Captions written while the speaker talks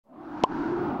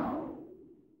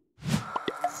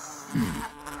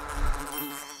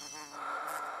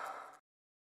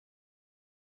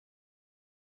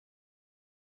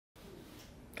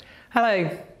Hello,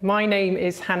 my name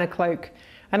is Hannah Cloke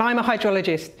and I'm a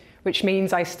hydrologist, which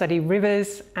means I study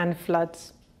rivers and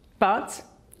floods. But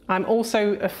I'm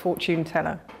also a fortune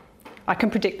teller. I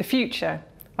can predict the future.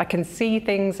 I can see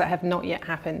things that have not yet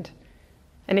happened.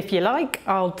 And if you like,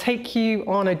 I'll take you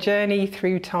on a journey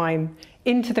through time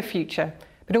into the future,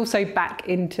 but also back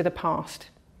into the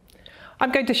past.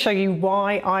 I'm going to show you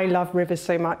why I love rivers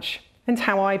so much and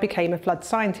how I became a flood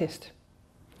scientist.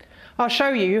 I'll show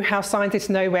you how scientists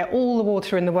know where all the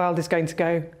water in the world is going to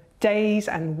go, days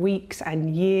and weeks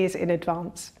and years in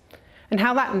advance, and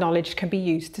how that knowledge can be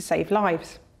used to save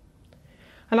lives.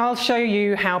 And I'll show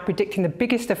you how predicting the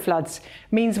biggest of floods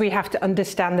means we have to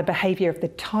understand the behaviour of the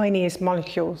tiniest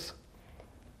molecules.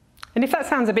 And if that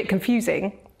sounds a bit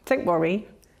confusing, don't worry.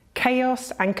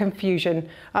 Chaos and confusion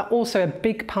are also a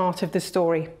big part of the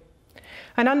story.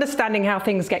 And understanding how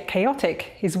things get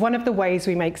chaotic is one of the ways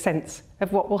we make sense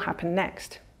of what will happen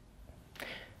next.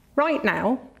 Right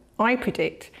now, I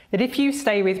predict that if you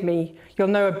stay with me, you'll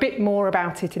know a bit more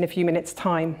about it in a few minutes'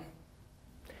 time.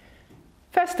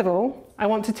 First of all, I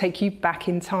want to take you back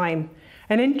in time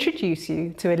and introduce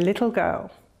you to a little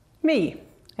girl, me,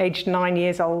 aged 9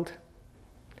 years old.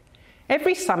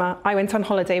 Every summer, I went on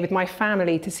holiday with my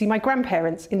family to see my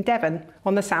grandparents in Devon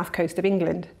on the south coast of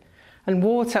England, and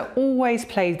water always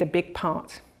played a big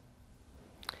part.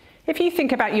 If you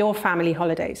think about your family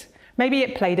holidays, maybe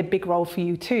it played a big role for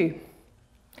you too.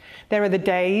 There are the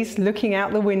days looking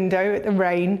out the window at the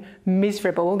rain,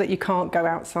 miserable that you can't go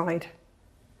outside.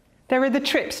 There are the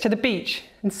trips to the beach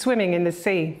and swimming in the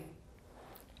sea.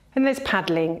 And there's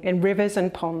paddling in rivers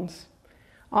and ponds.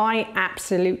 I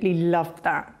absolutely loved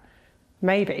that.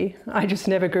 Maybe I just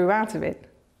never grew out of it.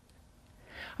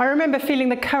 I remember feeling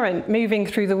the current moving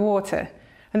through the water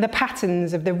and the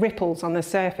patterns of the ripples on the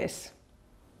surface.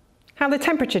 How the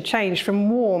temperature changed from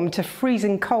warm to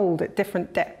freezing cold at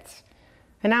different depths,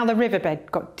 and how the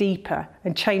riverbed got deeper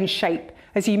and changed shape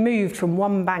as you moved from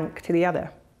one bank to the other.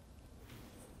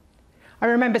 I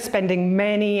remember spending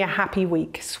many a happy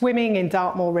week swimming in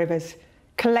Dartmoor rivers,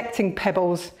 collecting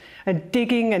pebbles and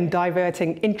digging and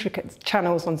diverting intricate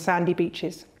channels on sandy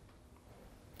beaches.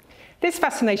 This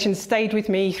fascination stayed with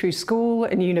me through school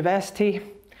and university,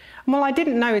 and while I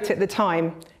didn't know it at the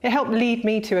time, it helped lead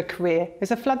me to a career as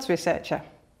a floods researcher.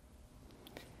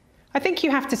 I think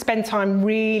you have to spend time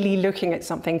really looking at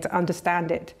something to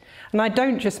understand it, and I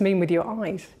don't just mean with your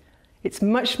eyes. It's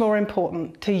much more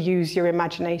important to use your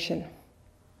imagination.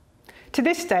 To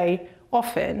this day,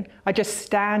 often I just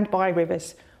stand by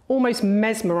rivers, almost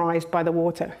mesmerised by the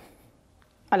water.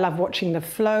 I love watching the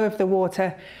flow of the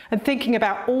water and thinking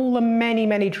about all the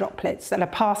many droplets that are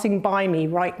passing by me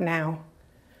right now.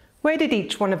 Where did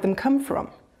each one of them come from?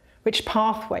 Which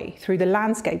pathway through the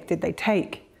landscape did they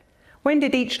take? When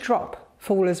did each drop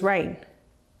fall as rain?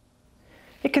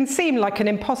 It can seem like an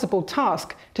impossible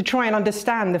task to try and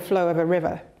understand the flow of a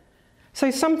river.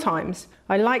 So sometimes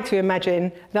I like to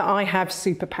imagine that I have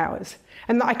superpowers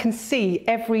and that I can see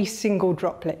every single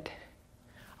droplet.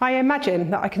 I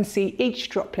imagine that I can see each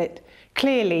droplet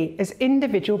clearly as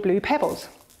individual blue pebbles,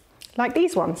 like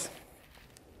these ones.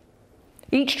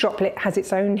 Each droplet has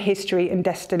its own history and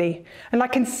destiny, and I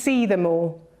can see them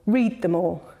all, read them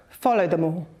all, follow them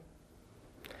all.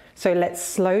 So let's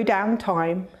slow down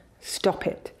time, stop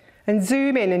it, and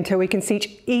zoom in until we can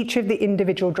see each of the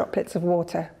individual droplets of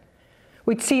water.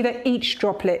 We'd see that each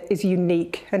droplet is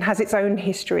unique and has its own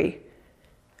history.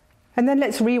 And then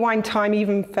let's rewind time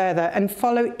even further and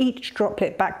follow each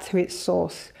droplet back to its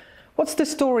source. What's the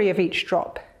story of each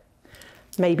drop?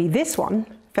 Maybe this one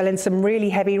fell in some really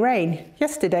heavy rain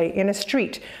yesterday in a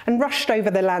street and rushed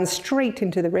over the land straight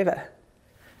into the river.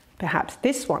 Perhaps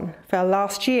this one fell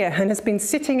last year and has been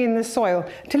sitting in the soil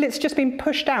till it's just been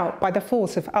pushed out by the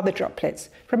force of other droplets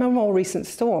from a more recent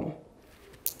storm.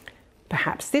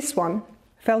 Perhaps this one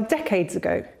fell decades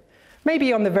ago,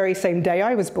 maybe on the very same day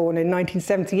I was born in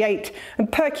 1978,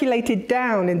 and percolated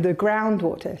down in the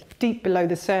groundwater deep below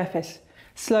the surface,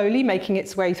 slowly making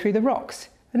its way through the rocks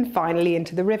and finally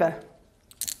into the river.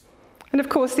 And of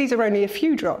course, these are only a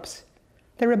few drops.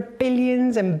 There are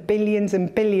billions and billions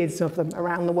and billions of them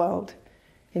around the world,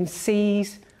 in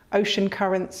seas, ocean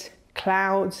currents,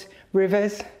 clouds,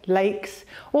 rivers, lakes,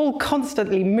 all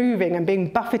constantly moving and being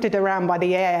buffeted around by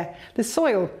the air, the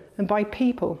soil, and by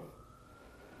people.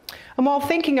 And while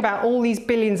thinking about all these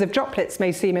billions of droplets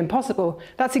may seem impossible,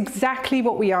 that's exactly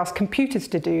what we ask computers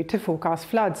to do to forecast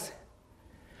floods.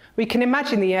 We can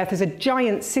imagine the Earth as a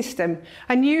giant system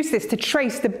and use this to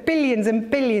trace the billions and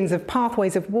billions of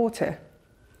pathways of water.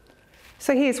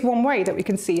 So here's one way that we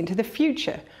can see into the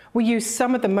future. We use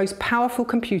some of the most powerful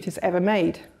computers ever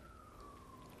made.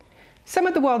 Some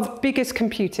of the world's biggest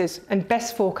computers and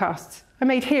best forecasts are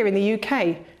made here in the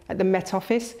UK at the Met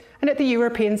Office and at the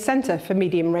European Centre for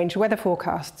Medium Range Weather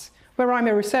Forecasts, where I'm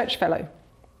a research fellow.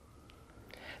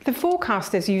 The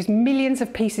forecasters use millions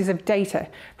of pieces of data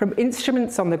from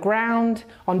instruments on the ground,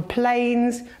 on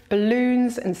planes,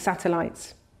 balloons and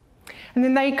satellites. And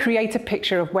then they create a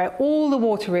picture of where all the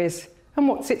water is and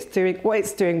what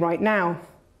it's doing right now,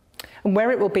 and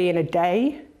where it will be in a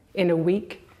day, in a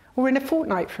week, or in a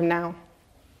fortnight from now.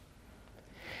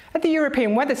 At the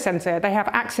European Weather Centre, they have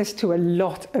access to a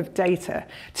lot of data,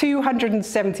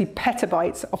 270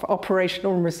 petabytes of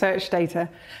operational and research data.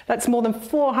 That's more than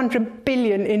 400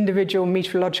 billion individual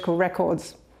meteorological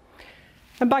records.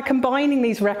 And by combining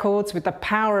these records with the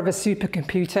power of a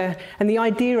supercomputer and the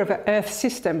idea of an Earth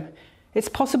system, it's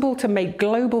possible to make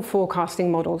global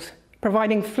forecasting models,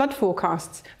 providing flood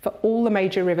forecasts for all the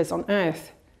major rivers on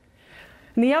Earth.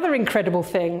 And the other incredible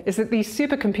thing is that these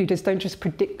supercomputers don't just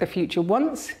predict the future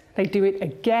once, they do it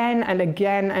again and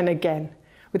again and again,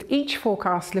 with each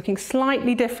forecast looking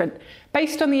slightly different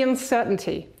based on the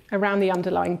uncertainty around the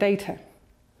underlying data.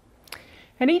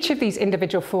 And each of these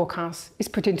individual forecasts is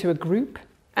put into a group,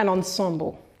 an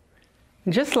ensemble.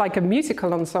 And just like a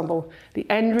musical ensemble, the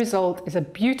end result is a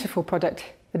beautiful product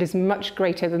that is much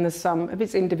greater than the sum of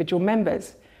its individual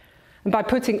members. And by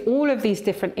putting all of these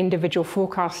different individual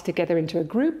forecasts together into a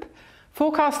group,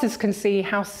 forecasters can see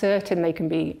how certain they can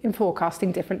be in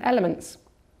forecasting different elements.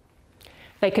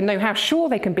 They can know how sure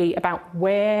they can be about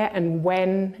where and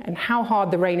when and how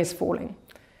hard the rain is falling,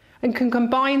 and can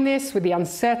combine this with the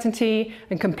uncertainty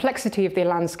and complexity of the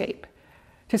landscape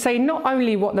to say not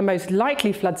only what the most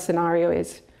likely flood scenario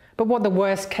is, but what the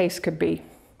worst case could be.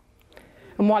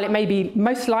 And while it may be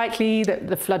most likely that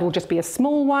the flood will just be a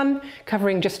small one,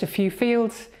 covering just a few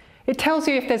fields, it tells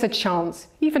you if there's a chance,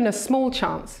 even a small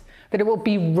chance, that it will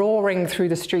be roaring through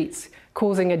the streets,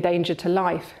 causing a danger to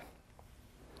life.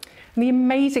 And the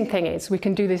amazing thing is we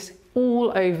can do this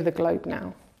all over the globe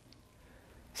now.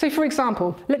 So for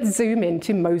example, let's zoom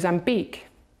into Mozambique.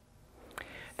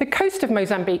 The coast of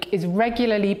Mozambique is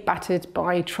regularly battered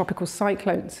by tropical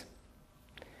cyclones.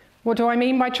 What do I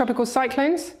mean by tropical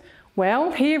cyclones?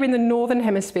 Well, here in the Northern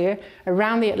Hemisphere,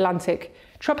 around the Atlantic,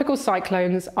 tropical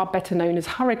cyclones are better known as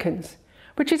hurricanes,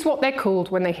 which is what they're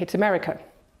called when they hit America.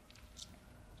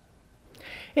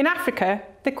 In Africa,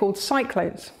 they're called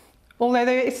cyclones, although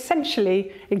they're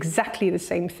essentially exactly the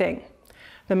same thing.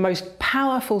 The most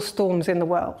powerful storms in the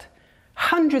world,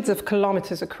 hundreds of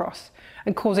kilometers across,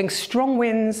 and causing strong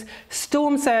winds,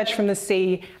 storm surge from the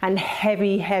sea, and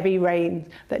heavy, heavy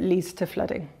rain that leads to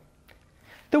flooding.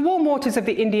 The warm waters of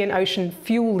the Indian Ocean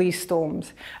fuel these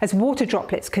storms as water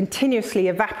droplets continuously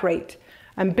evaporate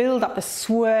and build up the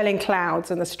swirling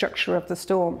clouds and the structure of the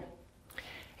storm.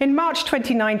 In March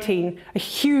 2019, a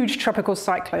huge tropical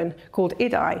cyclone called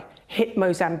Idai hit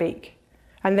Mozambique.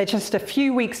 And then just a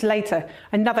few weeks later,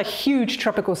 another huge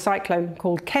tropical cyclone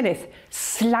called Kenneth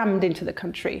slammed into the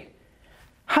country.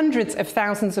 Hundreds of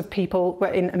thousands of people were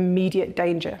in immediate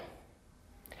danger.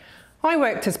 I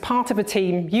worked as part of a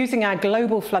team using our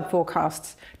global flood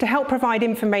forecasts to help provide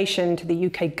information to the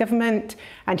UK government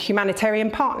and humanitarian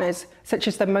partners such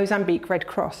as the Mozambique Red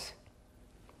Cross.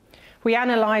 We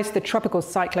analysed the tropical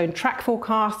cyclone track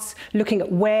forecasts, looking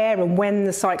at where and when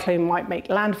the cyclone might make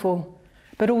landfall,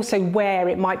 but also where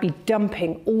it might be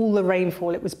dumping all the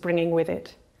rainfall it was bringing with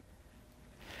it.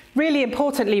 Really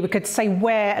importantly, we could say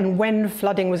where and when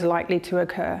flooding was likely to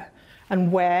occur,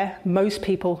 and where most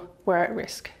people were at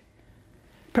risk.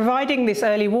 Providing this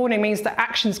early warning means that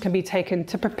actions can be taken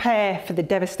to prepare for the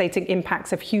devastating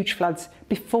impacts of huge floods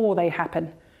before they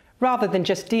happen, rather than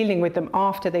just dealing with them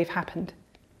after they've happened.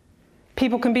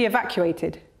 People can be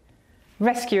evacuated.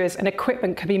 Rescuers and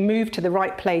equipment can be moved to the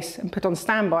right place and put on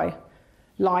standby.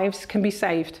 Lives can be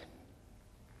saved.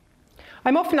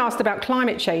 I'm often asked about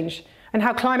climate change and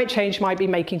how climate change might be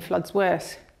making floods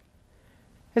worse.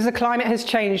 As the climate has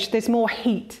changed, there's more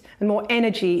heat and more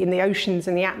energy in the oceans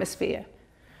and the atmosphere.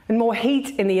 And more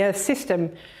heat in the Earth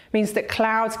system means that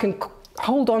clouds can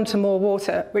hold on to more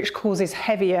water, which causes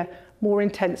heavier, more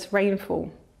intense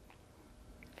rainfall.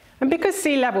 And because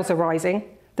sea levels are rising,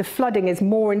 the flooding is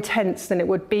more intense than it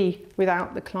would be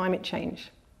without the climate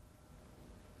change.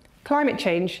 Climate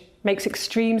change makes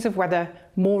extremes of weather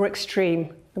more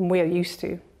extreme than we are used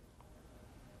to.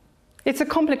 It's a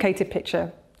complicated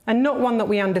picture, and not one that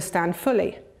we understand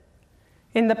fully.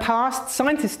 In the past,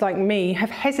 scientists like me have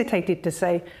hesitated to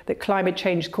say that climate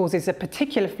change causes a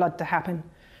particular flood to happen,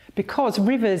 because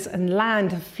rivers and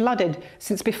land have flooded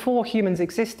since before humans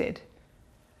existed.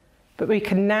 But we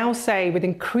can now say with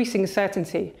increasing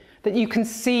certainty that you can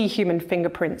see human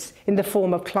fingerprints in the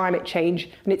form of climate change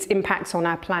and its impacts on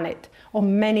our planet,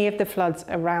 on many of the floods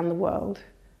around the world.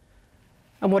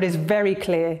 And what is very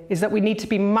clear is that we need to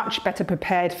be much better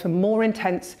prepared for more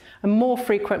intense and more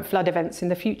frequent flood events in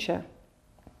the future.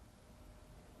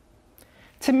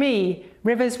 To me,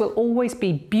 rivers will always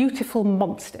be beautiful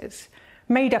monsters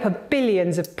made up of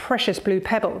billions of precious blue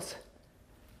pebbles.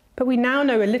 But we now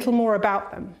know a little more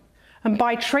about them, and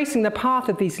by tracing the path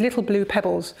of these little blue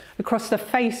pebbles across the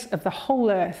face of the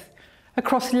whole earth,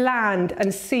 across land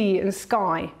and sea and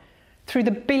sky, through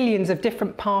the billions of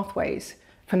different pathways,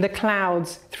 from the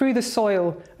clouds, through the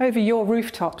soil, over your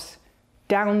rooftops,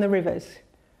 down the rivers,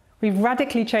 we've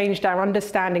radically changed our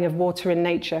understanding of water in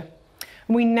nature,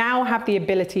 and we now have the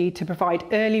ability to provide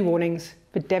early warnings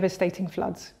for devastating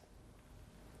floods.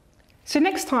 So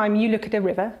next time you look at a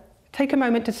river, take a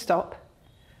moment to stop.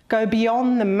 Go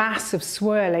beyond the mass of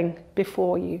swirling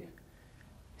before you.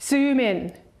 Zoom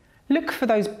in, look for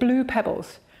those blue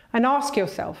pebbles and ask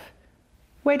yourself,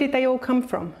 where did they all come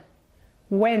from?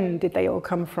 When did they all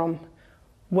come from?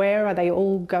 Where are they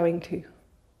all going to?